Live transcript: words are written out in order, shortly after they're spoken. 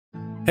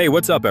Hey,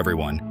 what's up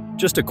everyone?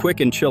 Just a quick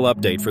and chill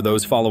update for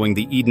those following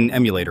the Eden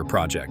Emulator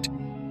project.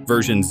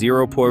 Version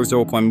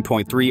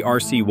 0.0.3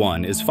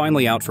 RC1 is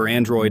finally out for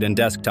Android and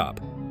desktop.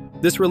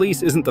 This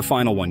release isn't the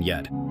final one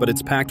yet, but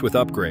it's packed with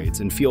upgrades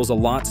and feels a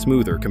lot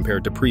smoother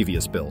compared to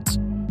previous builds.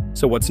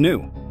 So what's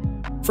new?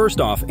 First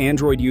off,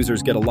 Android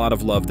users get a lot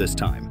of love this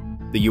time.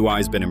 The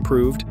UI's been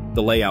improved,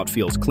 the layout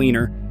feels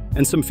cleaner,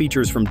 and some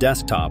features from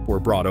desktop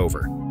were brought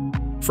over.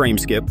 Frame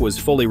skip was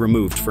fully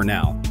removed for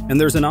now, and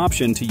there's an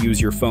option to use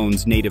your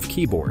phone's native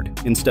keyboard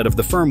instead of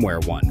the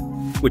firmware one,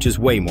 which is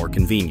way more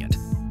convenient.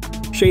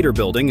 Shader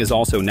building is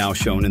also now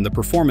shown in the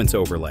performance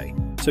overlay,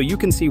 so you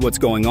can see what's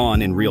going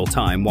on in real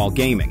time while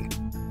gaming.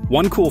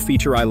 One cool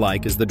feature I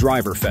like is the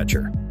driver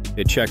fetcher.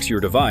 It checks your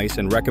device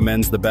and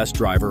recommends the best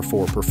driver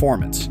for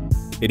performance.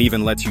 It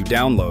even lets you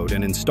download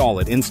and install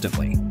it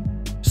instantly.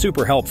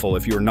 Super helpful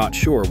if you're not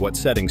sure what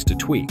settings to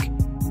tweak.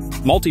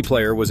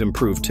 Multiplayer was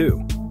improved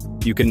too.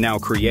 You can now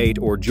create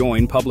or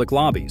join public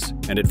lobbies,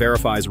 and it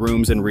verifies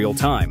rooms in real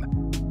time.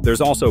 There's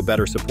also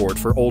better support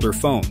for older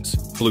phones,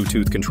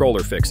 Bluetooth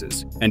controller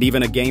fixes, and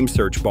even a game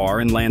search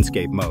bar in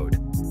landscape mode.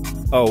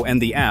 Oh,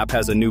 and the app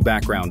has a new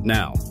background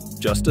now.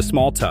 Just a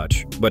small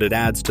touch, but it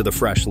adds to the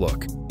fresh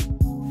look.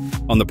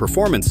 On the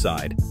performance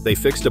side, they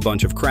fixed a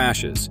bunch of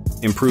crashes,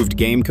 improved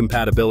game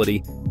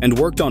compatibility, and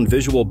worked on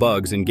visual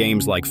bugs in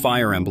games like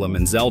Fire Emblem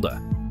and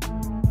Zelda.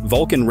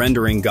 Vulkan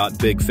rendering got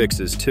big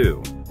fixes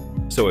too.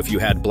 So if you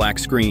had black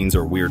screens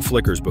or weird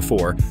flickers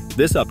before,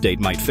 this update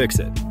might fix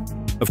it.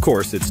 Of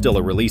course, it's still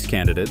a release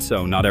candidate,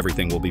 so not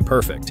everything will be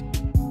perfect.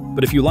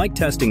 But if you like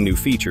testing new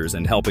features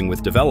and helping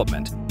with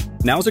development,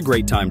 now's a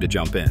great time to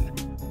jump in.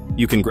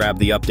 You can grab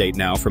the update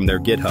now from their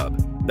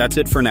GitHub. That's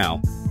it for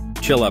now.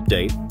 Chill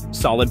update,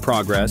 solid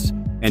progress,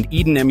 and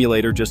Eden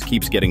Emulator just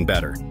keeps getting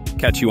better.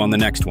 Catch you on the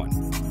next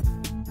one.